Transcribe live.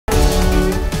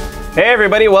Hey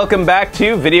everybody, welcome back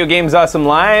to Video Games Awesome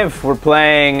Live. We're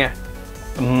playing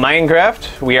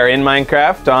Minecraft. We are in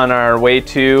Minecraft on our way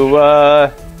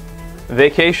to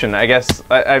vacation. I guess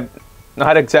I'm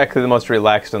not exactly the most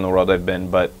relaxed in the world I've been,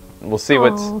 but we'll see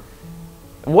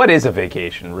what is a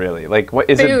vacation really? Like what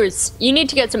is it? Booze. You need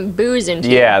to get some booze into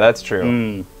you. Yeah, that's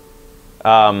true.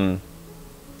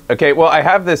 Okay, well I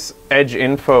have this Edge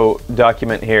info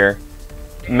document here.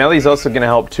 Melly's also going to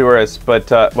help tour us,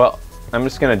 but well, I'm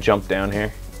just gonna jump down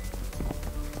here.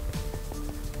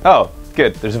 Oh,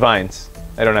 good. There's vines.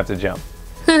 I don't have to jump.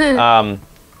 So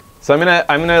I'm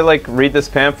gonna like read this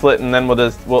pamphlet, and then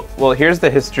well here's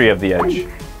the history of the Edge.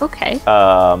 Okay.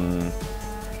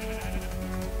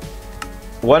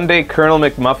 One day, Colonel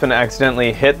McMuffin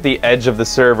accidentally hit the edge of the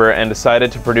server and decided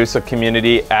to produce a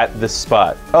community at this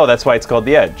spot. Oh, that's why it's called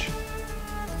the Edge.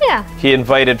 Yeah. He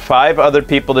invited 5 other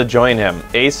people to join him: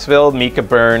 Aceville, Mika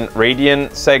Byrne,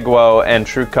 Radiant, Segwo, and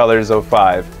True Colors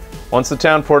 05. Once the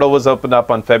town portal was opened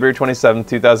up on February 27,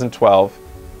 2012.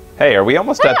 Hey, are we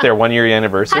almost at their 1-year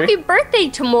anniversary? Happy birthday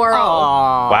tomorrow.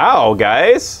 Aww. Wow,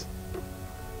 guys.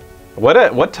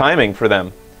 What timing for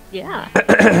them. Yeah.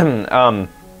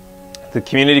 The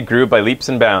community grew by leaps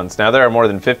and bounds. Now there are more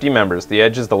than 50 members. The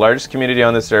Edge is the largest community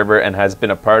on the server and has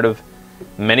been a part of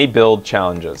many build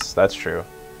challenges. That's true.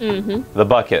 The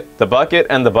bucket. The bucket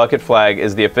and the bucket flag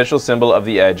is the official symbol of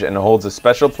the Edge and holds a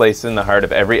special place in the heart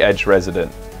of every Edge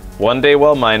resident. One day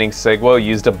while mining, Segwo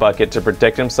used a bucket to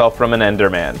protect himself from an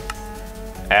Enderman.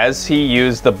 As he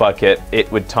used the bucket, he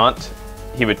would taunt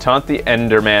the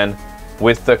Enderman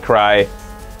with the cry,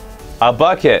 "A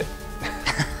bucket!"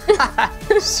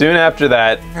 Soon after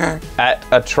that, at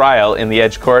a trial in the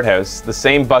Edge courthouse, the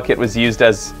same bucket was used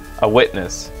as a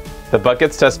witness. The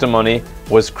bucket's testimony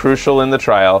was crucial in the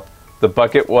trial. The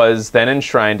bucket was then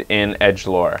enshrined in Edge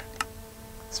lore.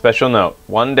 Special note,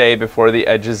 one day before the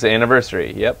Edge's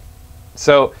anniversary. Yep.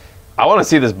 So, I want to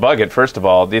see this bucket, first of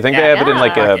all. Do you think they have it in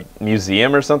like a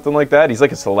museum or something like that? He's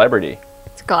like a celebrity.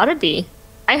 It's gotta be.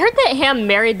 I heard that Ham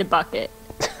married the bucket.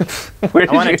 Where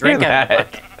did you hear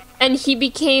that? And he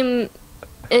became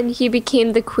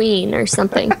the queen or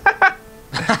something.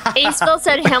 Aceville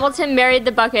said Hamilton married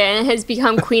the bucket and has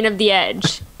become queen of the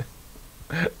Edge.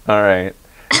 All right.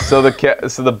 So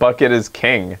the bucket is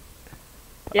king.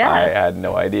 Yeah. I had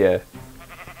no idea.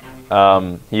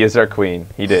 He is our queen.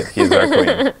 He is our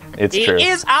queen. It's true. He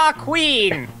is our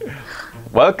queen.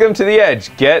 Welcome to the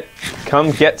Edge.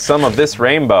 Come get some of this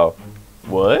rainbow.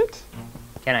 What?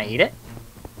 Can I eat it?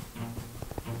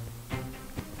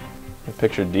 I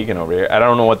pictured Deegan over here. I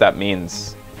don't know what that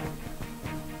means.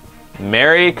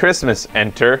 Merry Christmas,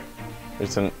 Enter.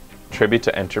 There's a tribute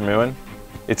to Entermoon.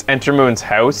 It's Entermoon's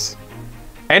house.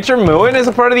 Entermoon is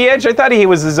a part of the Edge? I thought he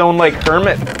was his own, like,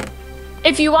 hermit.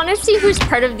 If you want to see who's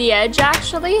part of the Edge,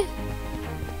 actually,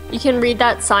 you can read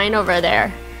that sign over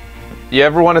there. You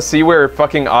ever want to see where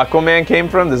fucking Aquaman came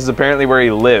from? This is apparently where he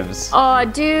lives. Oh,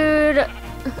 dude.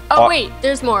 Oh, wait,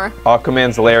 there's more.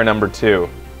 Aquaman's lair number 2.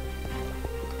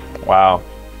 Wow.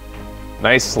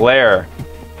 Nice lair.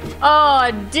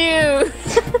 Oh, dude.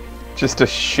 Just a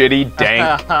shitty,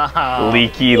 dank,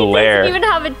 leaky lair. It doesn't even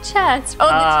have a chest. Oh,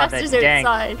 the chest is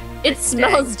outside. It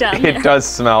smells down here. It does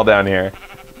smell down here.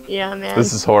 Yeah, man.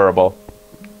 This is horrible.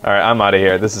 All right, I'm out of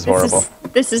here. This is horrible.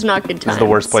 This is not good times. This is the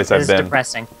worst place I've been. This is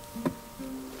depressing.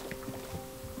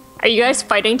 Are you guys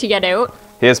fighting to get out?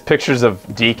 He has pictures of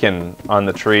Deacon on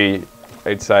the tree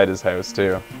outside his house,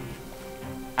 too.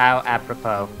 How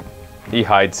apropos. He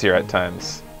hides here at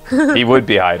times. He would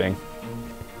be hiding.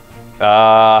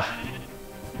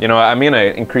 You know, I'm going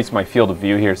to increase my field of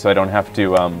view here so I don't have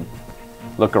to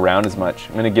look around as much.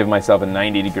 I'm going to give myself a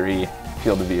 90-degree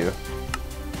field of view.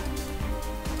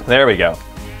 There we go.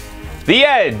 The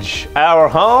Edge, our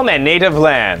home and native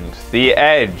land. The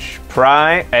Edge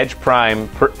Prime,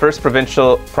 first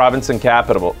province and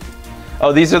capital.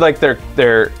 Oh, these are like their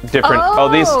different.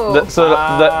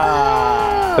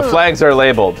 The flags are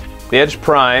labeled. The Edge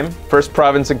Prime, first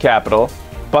province and capital.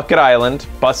 Bucket Island,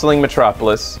 bustling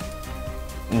metropolis.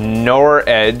 Nor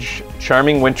Edge,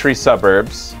 charming wintry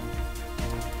suburbs.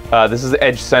 This is the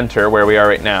Edge Center where we are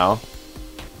right now.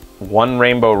 One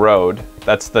Rainbow Road.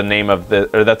 That's the name of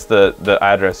that's the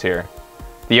address here.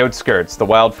 The Outskirts, the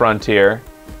Wild Frontier.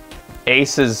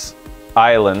 Ace's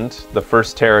Island, the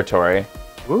first territory.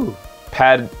 Ooh.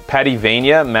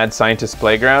 Paddyvania, Mad Scientist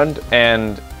Playground,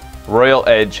 and Royal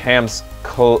Edge, Ham's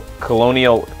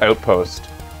Colonial Outpost.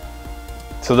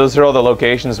 So those are all the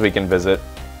locations we can visit.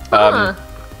 Well,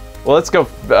 let's go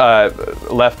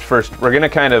left first. We're going to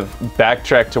kind of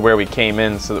backtrack to where we came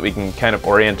in so that we can kind of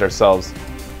orient ourselves.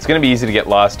 It's going to be easy to get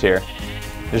lost here.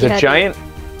 There's a giant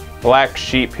black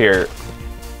sheep here.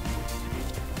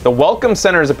 The welcome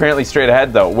center is apparently straight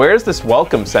ahead, though. Where's this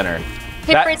welcome center?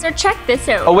 Hey, Fraser, check this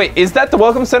out. Oh, wait, is that the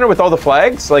welcome center with all the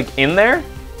flags, like, in there?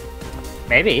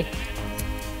 Maybe.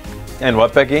 And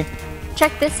what, Becky?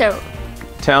 Check this out.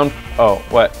 Town... Oh,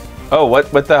 what? Oh,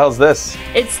 what the hell's this?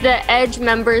 It's the Edge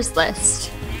members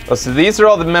list. Oh, so these are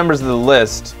all the members of the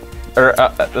list, or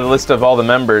the list of all the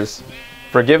members.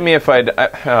 Forgive me if I'm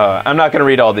not going to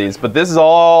read all these, but this is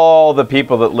all the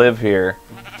people that live here.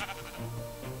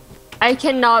 I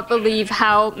cannot believe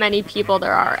how many people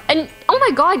there are. And, oh my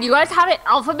god, you guys had it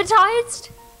alphabetized?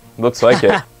 Looks like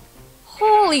it.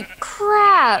 Holy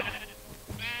crap.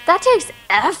 That takes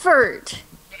effort.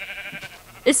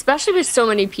 Especially with so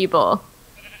many people.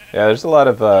 Yeah, there's a lot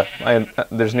of,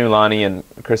 there's new Lonnie and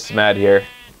Chris Mad here.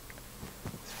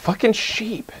 Fucking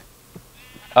sheep.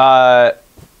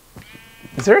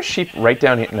 Is there a sheep right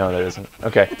down here? No, there isn't.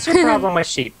 Okay. What's your problem with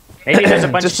sheep? Maybe there's a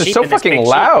bunch of Just sheep so in this fucking big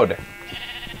loud.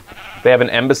 They have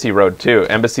an embassy road too.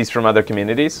 Embassies from other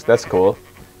communities. That's cool.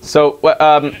 So,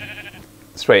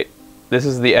 let's wait. This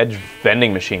is the Edge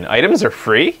vending machine. Items are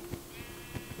free?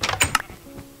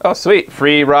 Oh, sweet.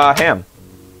 Free raw ham.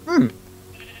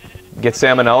 Get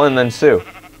salmonella and then sue.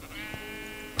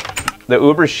 The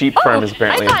Uber sheep farm is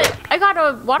apparently... I got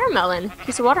a watermelon.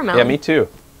 Piece of watermelon. Yeah, me too.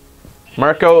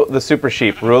 Marco the Super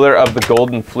Sheep, ruler of the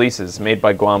Golden Fleeces, made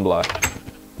by Guambla.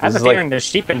 I have a feeling there's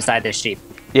sheep inside this sheep.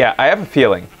 Yeah, I have a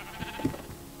feeling.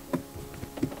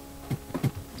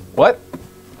 What?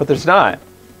 But there's not.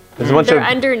 There's a bunch They're of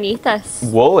underneath us.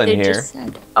 wool in They here. just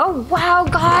said, oh, wow,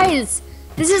 guys.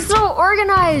 This is so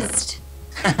organized.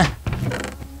 What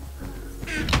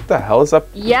the hell is up?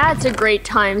 Yeah, it's a great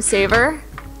time saver.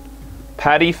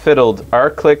 Patty fiddled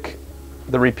R-click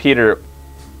the repeater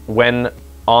when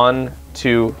on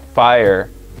to fire.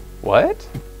 What?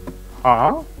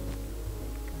 Huh?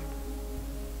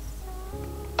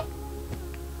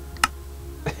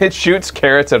 It shoots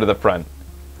carrots out of the front.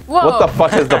 Whoa. What the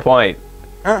fuck is the point?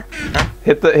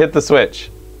 Hit the switch.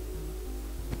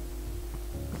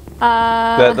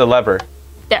 The lever.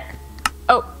 There.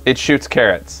 Oh. It shoots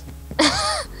carrots.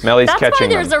 Melly's That's catching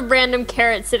why there's them. a random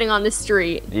carrot sitting on the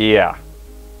street. Yeah.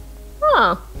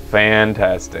 Oh.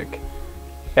 Fantastic.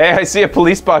 Hey, I see a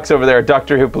police box over there, a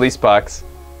Doctor Who police box.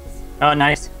 Oh,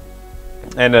 nice.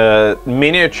 And a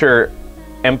miniature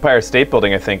Empire State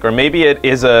Building, I think. Or maybe it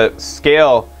is a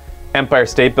scale Empire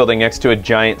State Building next to a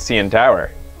giant CN Tower.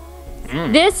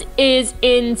 This is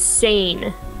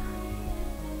insane.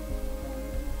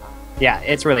 Yeah,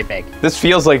 it's really big. This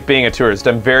feels like being a tourist.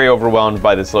 I'm very overwhelmed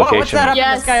by this Whoa, what's location. that up in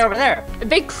Yes. the sky over there? A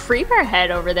big creeper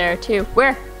head over there, too.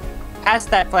 Where?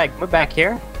 Past that flag. Move back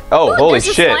here. Oh, Ooh, holy there's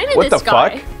a shit. slime in What the the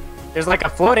sky. fuck? There's like a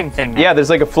floating thing there. Yeah, there's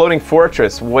like a floating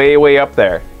fortress way, way up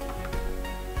there.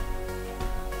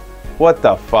 What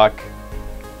the fuck?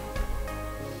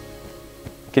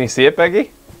 Can you see it,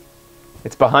 Becky?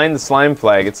 It's behind the slime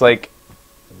flag. It's like...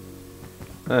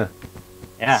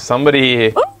 Yeah.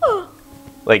 Somebody... Ooh,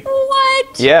 Like...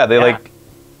 what? Yeah, they Yeah. like...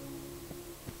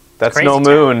 That's Crazy no town.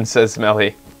 moon, says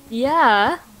Melly.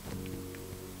 Yeah.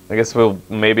 I guess we'll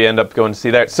maybe end up going to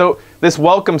see that. So, this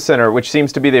welcome center, which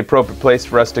seems to be the appropriate place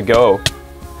for us to go,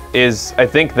 is, I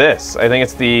think, this. I think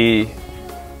it's the...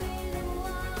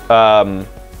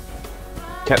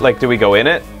 do we go in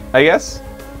it, I guess?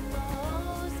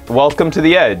 Welcome to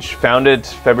the Edge, founded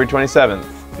February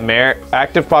 27th. Mayor,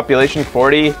 active population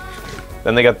 40.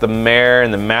 Then they got the mayor,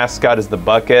 and the mascot is the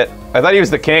bucket. I thought he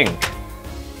was the king.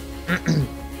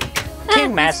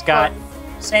 King mascot.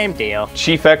 Same deal.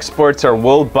 Chief exports are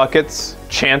wool buckets,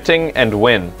 chanting, and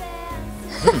win.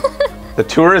 The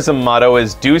tourism motto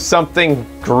is do something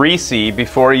greasy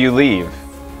before you leave.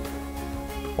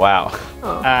 Wow.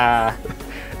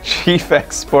 Chief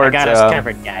exports. Got us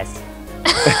covered, guys.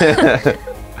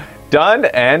 Done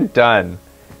and done.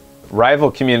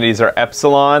 Rival communities are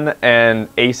Epsilon and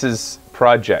Ace's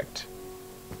Project.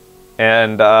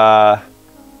 And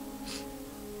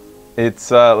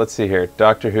it's let's see here.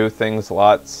 Doctor Who things,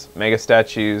 lots, mega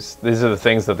statues. These are the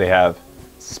things that they have.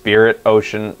 Spirit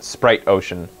Ocean, Sprite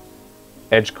Ocean,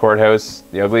 Edge Courthouse,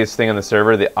 the ugliest thing on the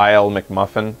server, the Isle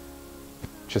McMuffin,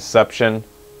 Cheception.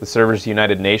 The server's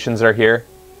United Nations are here.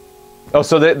 Oh,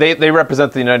 so they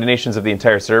represent the United Nations of the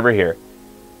entire server here.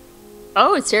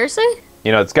 Oh, seriously?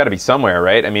 You know, it's got to be somewhere,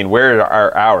 right? I mean, where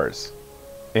are ours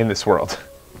in this world?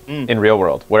 In real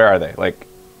world, where are they? Like,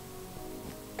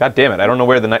 God damn it, I don't know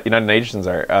where the United Nations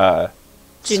are.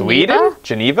 Geneva? Sweden?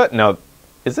 Geneva? No,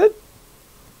 is it?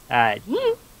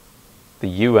 Hmm. The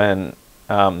UN.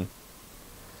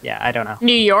 Yeah, I don't know.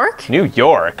 New York? New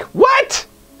York? What?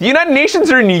 The United Nations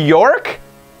are in New York?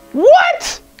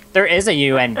 What? There is a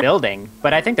UN building,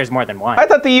 but I think there's more than one. I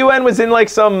thought the UN was in like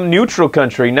some neutral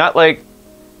country, not like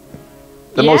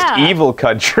the most evil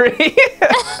country.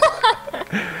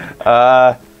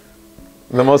 The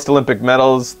most Olympic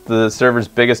medals, the server's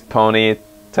biggest pony,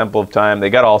 Temple of Time. They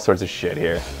got all sorts of shit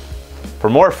here. For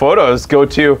more photos, go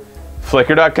to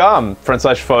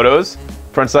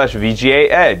flickr.com/photos/VGA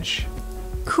Edge.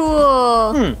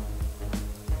 Cool.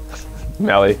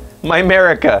 Melly. My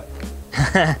America.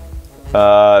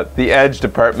 The Edge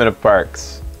Department of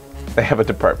Parks. They have a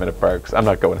Department of Parks. I'm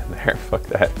not going in there. Fuck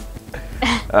that.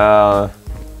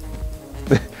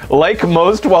 Like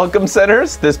most welcome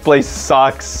centers, this place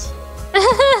sucks.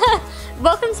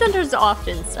 Welcome centers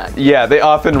often suck. Yeah, they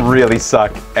often really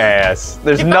suck ass.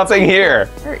 There's nothing here.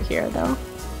 Art here, though.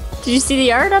 Did you see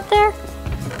the art up there?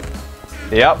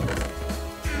 Yep.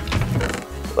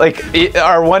 Like,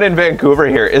 our one in Vancouver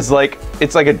here is like,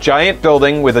 it's like a giant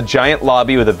building with a giant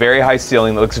lobby with a very high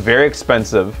ceiling that looks very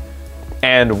expensive,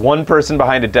 and one person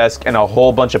behind a desk and a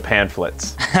whole bunch of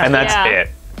pamphlets. And that's it.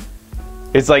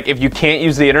 It's like, if you can't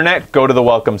use the internet, go to the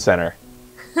Welcome Center.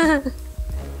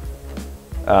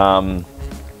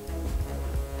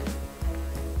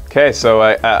 Okay, so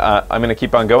I'm gonna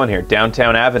keep on going here.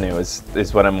 Downtown Avenue is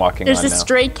what I'm walking on now. There's a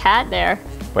stray cat there.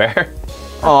 Where?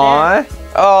 Aww.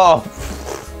 Oh.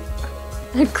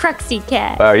 A Cruxy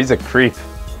cat. Wow, he's a creep.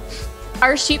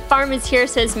 Our sheep farm is here,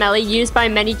 says Melly, used by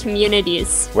many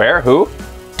communities. Where? Who?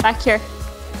 Back here.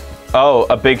 Oh,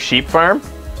 a big sheep farm?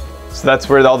 So that's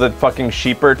where all the fucking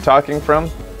sheep are talking from?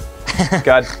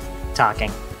 God.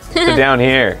 Talking. So down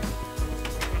here.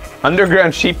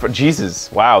 Underground sheep.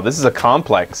 Jesus. Wow, this is a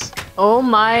complex. Oh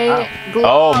my god.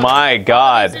 Oh my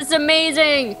god. This is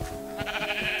amazing.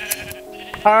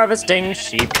 Harvesting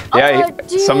sheep. Yeah,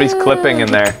 Oh, somebody's dude. clipping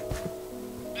in there.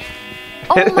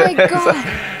 Oh my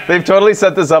god. They've totally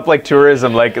set this up like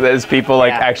tourism, like there's people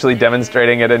like actually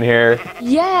demonstrating it in here.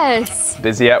 Yes.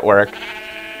 Busy at work.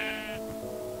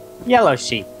 Yellow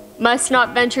sheep. Must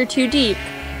not venture too deep.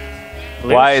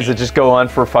 Blue Why sheep. does it just go on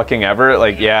for fucking ever?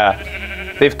 Like, yeah.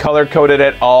 They've color coded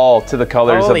it all to the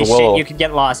colors Holy of the wool. shit, you could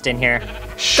get lost in here.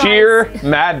 Sheer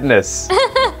madness,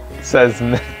 says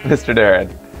Mr. Darren.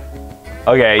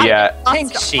 Okay, yeah.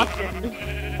 Pink sheep.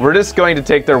 We're just going to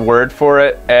take their word for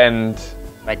it and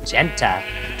Magenta.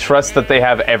 trust that they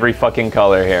have every fucking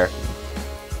color here.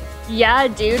 Yeah,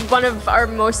 dude. One of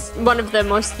the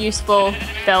most useful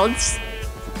builds.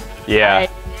 Yeah.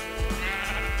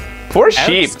 Poor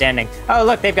sheep. Outstanding. Oh,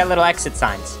 look, they've got little exit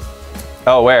signs.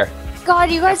 Oh, where?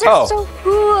 God, you guys are so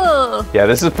cool. Yeah,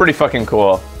 this is pretty fucking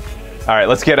cool. All right,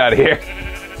 let's get out of here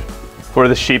before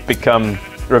the sheep become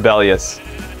rebellious.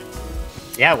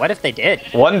 Yeah, what if they did?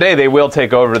 One day they will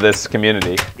take over this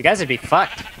community. You guys would be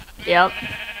fucked. Yep.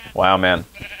 Wow, man.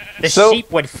 The So-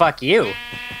 sheep would fuck you.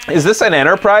 Is this an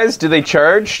enterprise? Do they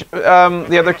charge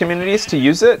the other communities to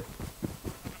use it?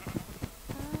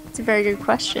 It's a very good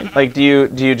question. Like, do you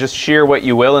just shear what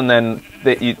you will, and then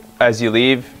as you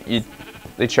leave,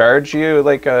 they charge you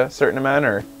like a certain amount,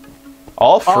 or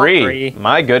all free? free.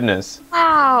 My goodness,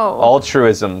 Wow.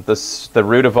 altruism, the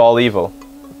root of all evil.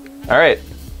 All right,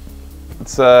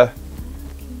 let's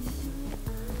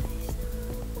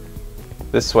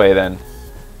this way then.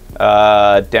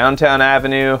 Downtown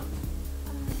Avenue,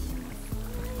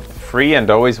 free and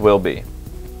always will be.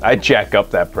 I'd jack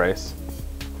up that price.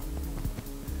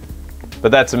 But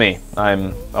that's me.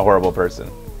 I'm a horrible person.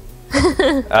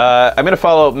 I'm gonna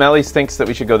follow. Melly thinks that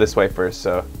we should go this way first,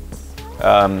 so.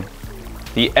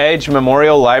 The Edge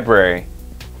Memorial Library.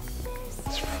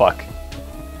 Fuck.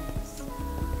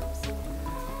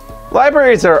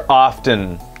 Libraries are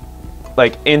often,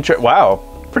 like, wow,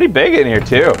 pretty big in here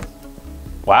too.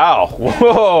 Wow,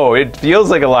 whoa, it feels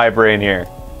like a library in here.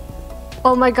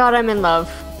 Oh my god, I'm in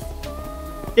love.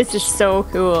 This is so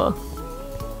cool.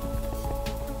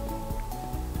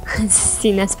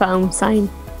 See n'est pas un sign.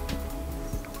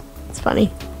 It's funny.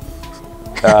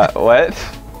 What?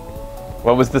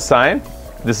 What was the sign?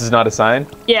 This is not a sign?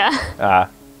 Yeah. Ah.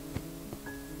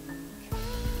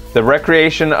 The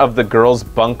recreation of the girls'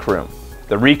 bunk room.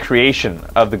 The recreation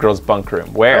of the girls' bunk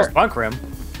room. Where? Girls' bunk room.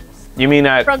 You mean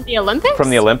at From the Olympics? from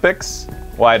the Olympics?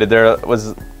 Why did there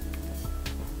was?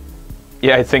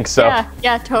 Yeah, I think so.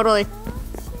 Yeah, totally.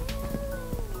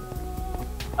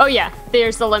 Oh yeah,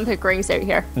 there's Olympic rings out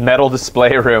here. Medal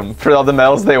display room for all the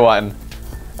medals they won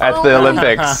at the Oh my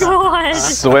Olympics. God.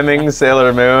 Swimming,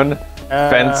 Sailor Moon,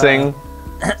 fencing,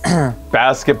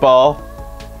 basketball,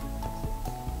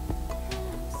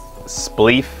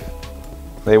 spleef.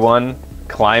 They won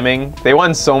climbing. They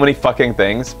won so many fucking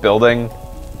things. Building.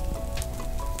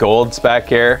 Golds back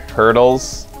here.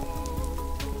 Hurdles.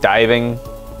 Diving.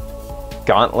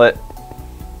 Gauntlet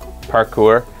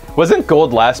parkour. Wasn't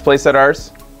gold last place at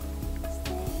ours?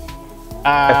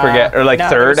 I forget. Or like no,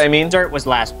 third, I mean? Dirt was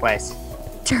last place,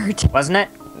 Dirt. wasn't it?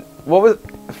 What was...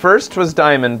 First was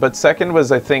diamond, but second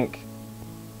was, I think,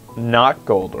 not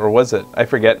gold. Or was it? I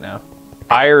forget now.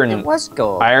 Iron. It was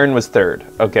gold. Iron was third.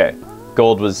 Okay.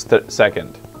 Gold was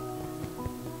second.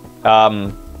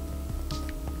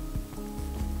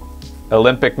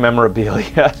 Olympic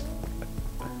memorabilia.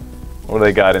 What do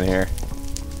they got in here?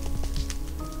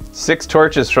 6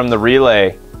 torches from the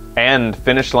relay and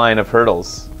finish line of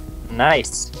hurdles.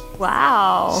 Nice.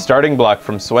 Wow. Starting block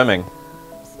from swimming.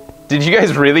 Did you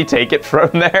guys really take it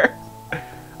from there?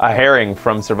 A herring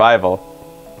from survival.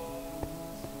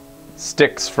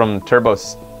 Sticks from turbo.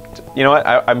 You know what?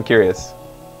 I'm curious.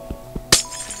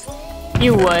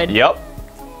 You would. Yep.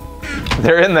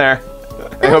 They're in there.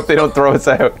 I hope they don't throw us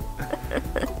out.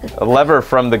 A lever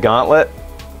from the gauntlet.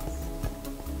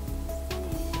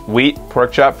 Wheat,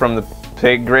 pork chop from the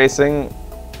pig racing.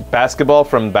 Basketball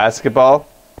from basketball.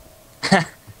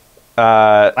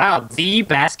 Wow, the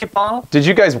basketball? Did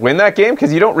you guys win that game?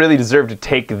 Because you don't really deserve to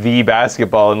take the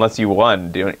basketball unless you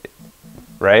won,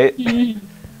 right?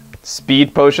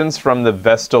 Speed potions from the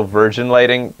Vestal Virgin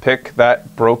lighting pick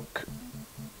that broke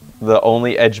the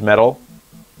only edge metal.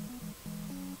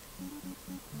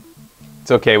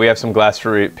 It's okay, we have some glass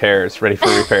for repairs, ready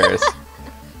for repairs.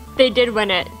 They did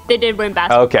win it. They did win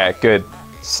basketball. Okay, good.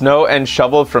 Snow and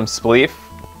shovel from Spleef.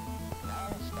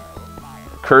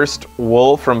 Cursed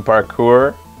wool from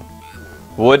parkour.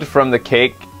 Wood from the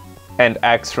cake and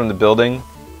axe from the building.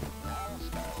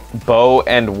 Bow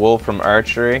and wool from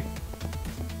archery.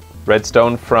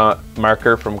 Redstone from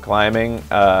marker from climbing.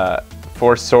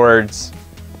 4 swords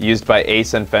used by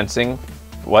ace and fencing.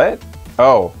 What?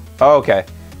 Oh, okay.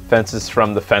 Fences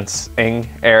from the fencing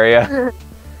area.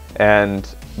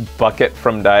 And bucket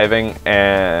from diving.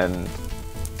 And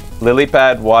lily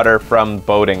pad water from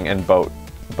boating and boat.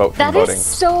 Boat from boating. That is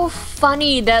so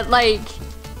funny that, like,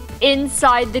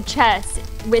 inside the chest,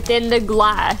 within the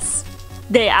glass,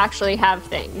 they actually have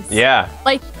things. Yeah.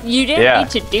 Like, you didn't need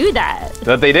to do that.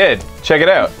 But they did. Check it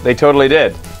out. They totally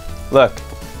did. Look.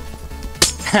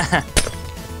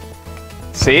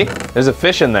 See? There's a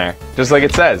fish in there. Just like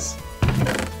it says.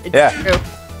 It's true.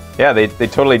 Yeah, they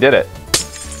totally did it.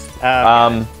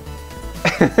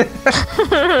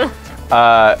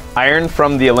 Iron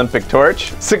from the Olympic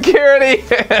torch. Security!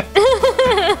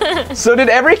 So did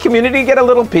every community get a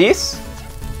little piece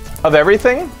of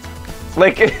everything?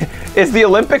 Like, is the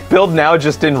Olympic build now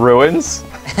just in ruins?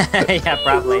 Yeah,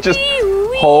 probably. Just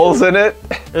holes in it?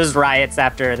 There's riots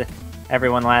after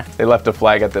everyone left. They left a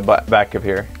flag at the back of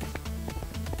here.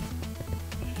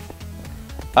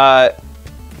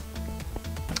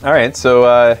 Alright,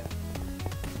 so,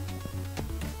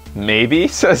 maybe,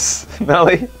 says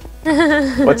Melly.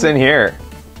 What's in here?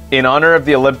 In honor of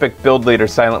the Olympic build leader,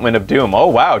 Silent Wind of Doom. Oh,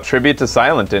 wow, tribute to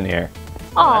Silent in here.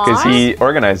 Because he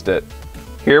organized it.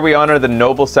 Here we honor the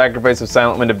noble sacrifice of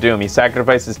Silent Wind of Doom. He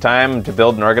sacrificed his time to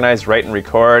build and organize, write and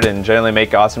record, and generally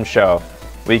make awesome show.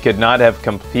 We could not have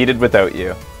competed without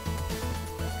you.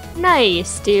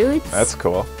 Nice, dudes. That's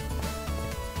cool.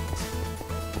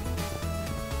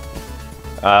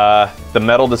 The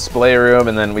metal display room,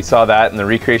 and then we saw that, and the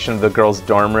recreation of the girls'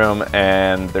 dorm room,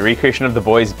 and the recreation of the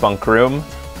boys' bunk room.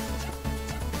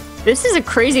 This is a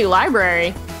crazy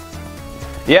library.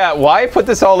 Yeah, why put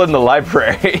this all in the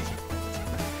library?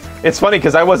 It's funny,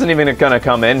 because I wasn't even going to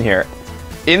come in here.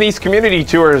 In these community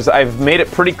tours, I've made it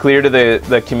pretty clear to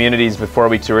the communities before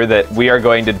we tour that we are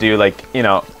going to do, like, you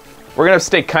know, we're going to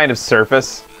stay kind of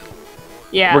surface.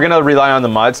 Yeah. We're going to rely on the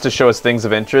mods to show us things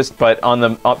of interest, but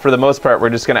for the most part, we're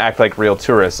just going to act like real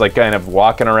tourists, like kind of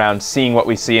walking around, seeing what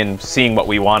we see and seeing what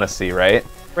we want to see, right?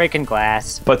 Breaking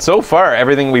glass. But so far,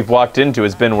 everything we've walked into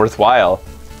has been worthwhile.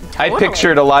 Totally. I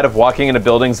pictured a lot of walking into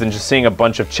buildings and just seeing a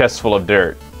bunch of chests full of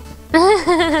dirt.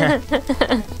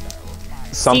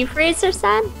 Sea Fraser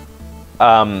son?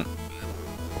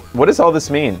 What does all this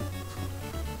mean?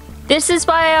 This is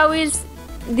why I always...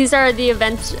 These are the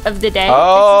events of the day. Oh. This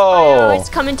is why I always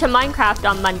come into Minecraft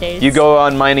on Mondays. You go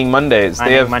on Mining Mondays.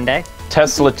 Mining they have Monday?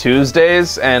 Tesla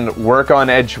Tuesdays and Work on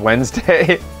Edge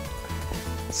Wednesday.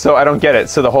 So I don't get it.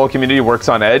 So the whole community works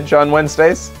on Edge on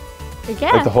Wednesdays? I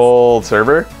guess. Like the whole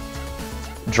server?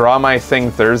 Draw My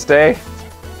Thing Thursday?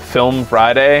 Film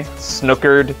Friday?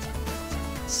 Snookered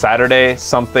Saturday?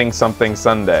 Something something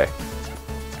Sunday.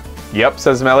 Yep,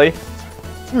 says Melly.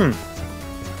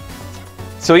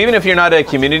 So even if you're not a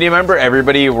community member,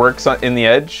 everybody works in the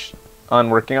Edge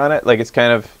on working on it? Like, it's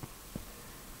kind of...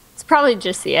 It's probably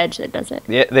just the Edge that does it.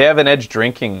 Yeah, they have an Edge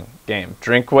drinking game.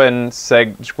 Drink when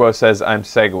Segwo says, I'm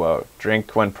Segwo.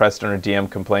 Drink when Preston or DM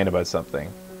complain about something.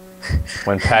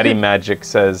 When Patty Magic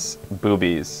says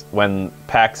boobies. When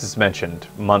PAX is mentioned,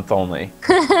 month only.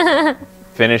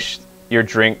 Finish your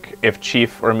drink if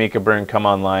Chief or Mika Byrne come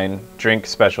online. Drink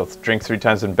special. Drink 3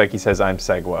 times when Becky says, I'm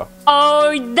Segwo.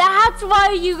 Oh, that's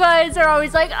why you guys are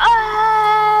always like,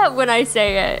 ah, when I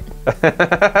say it.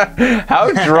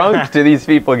 How drunk do these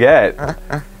people get?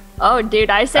 Oh, dude,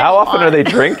 I said How often are they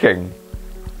drinking?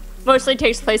 Mostly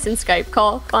takes place in Skype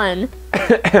call. Fun.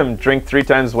 Drink 3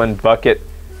 times when Bucket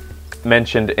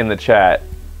mentioned in the chat.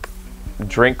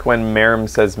 Drink when Merrim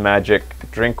says magic.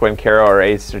 Drink when Kara or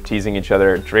Ace are teasing each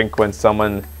other. Drink when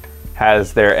someone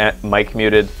has their mic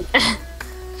muted.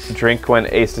 Drink when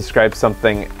Ace describes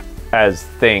something as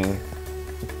thing.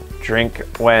 Drink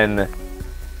when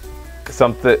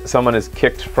someone is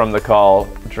kicked from the call.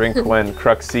 Drink when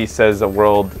Cruxy says a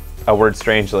word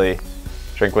strangely.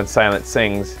 Drink when Silent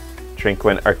sings. Drink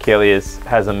when Archelius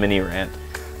has a mini rant.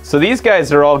 So these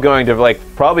guys are all going to, like,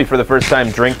 probably for the first time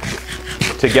drink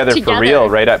together for real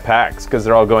right at PAX, because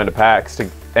they're all going to PAX.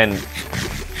 And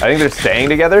I think they're staying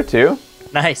together, too.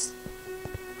 Nice.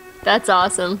 That's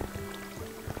awesome.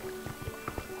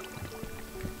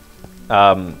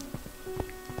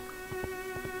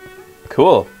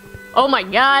 Cool. Oh my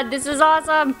god, this is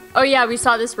awesome. Oh yeah, we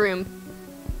saw this room.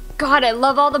 God, I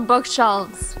love all the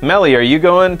bookshelves. Melly, are you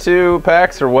going to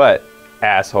PAX or what?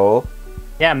 Asshole.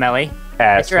 Yeah, Melly.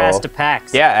 Asshole. Get your ass to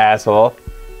PAX. Yeah, asshole.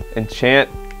 Enchant.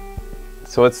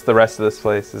 So what's the rest of this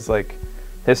place? Is like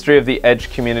history of the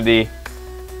Edge community.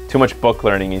 Too much book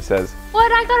learning, he says.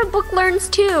 What? I got a book learns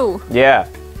too. Yeah.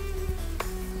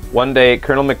 One day,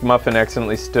 Colonel McMuffin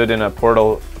accidentally stood in a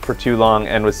portal for too long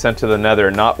and was sent to the Nether.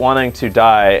 Not wanting to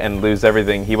die and lose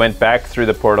everything, he went back through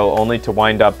the portal only to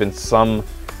wind up in some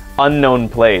unknown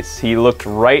place. He looked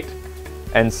right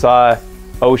and saw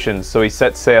oceans, so he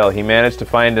set sail. He managed to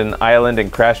find an island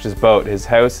and crashed his boat. His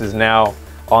house is now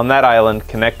on that island,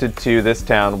 connected to this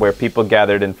town where people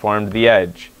gathered and formed the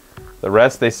Edge. The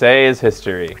rest, they say, is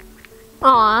history.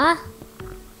 Aw.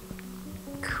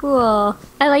 Cool.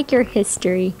 I like your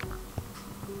history.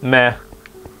 Meh.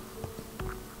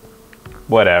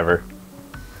 Whatever.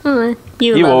 You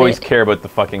love always it. care about the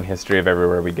fucking history of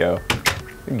everywhere we go.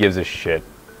 Who gives a shit?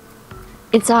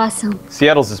 It's awesome.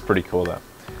 Seattle's is pretty cool, though.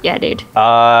 Yeah, dude.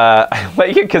 I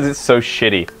like it because it's so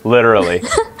shitty, literally.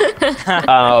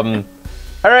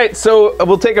 All right, so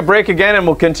we'll take a break again and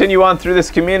we'll continue on through this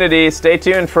community. Stay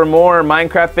tuned for more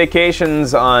Minecraft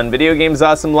Vacations on Video Games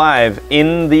Awesome Live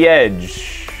in the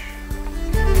Edge.